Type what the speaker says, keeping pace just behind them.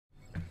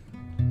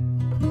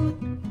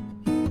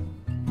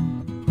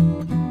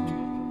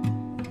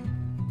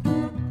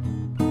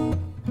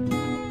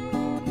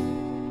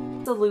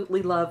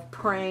absolutely love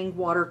Prang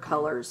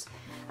Watercolors.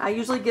 I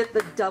usually get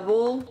the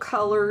double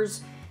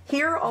colors.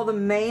 Here are all the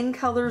main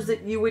colors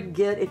that you would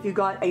get if you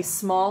got a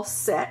small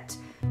set.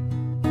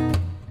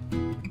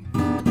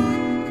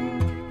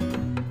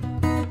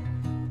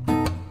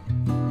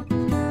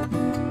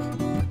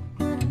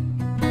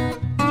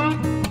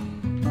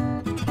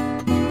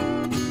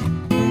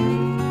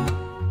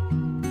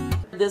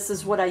 This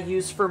is what I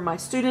use for my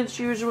students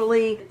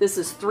usually. This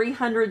is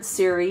 300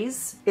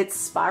 series. It's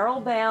spiral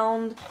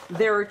bound.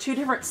 There are two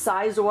different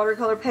sized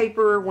watercolor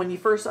paper. When you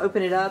first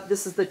open it up,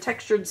 this is the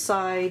textured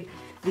side.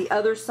 The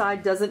other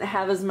side doesn't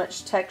have as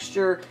much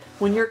texture.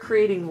 When you're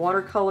creating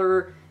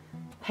watercolor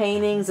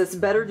paintings, it's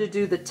better to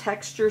do the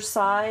texture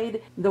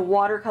side. The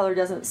watercolor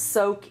doesn't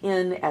soak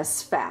in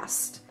as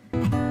fast.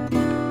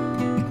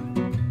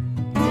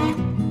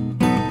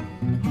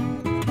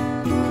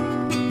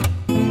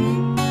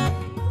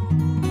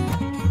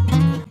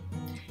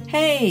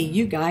 Hey,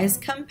 you guys,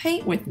 come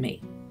paint with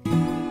me.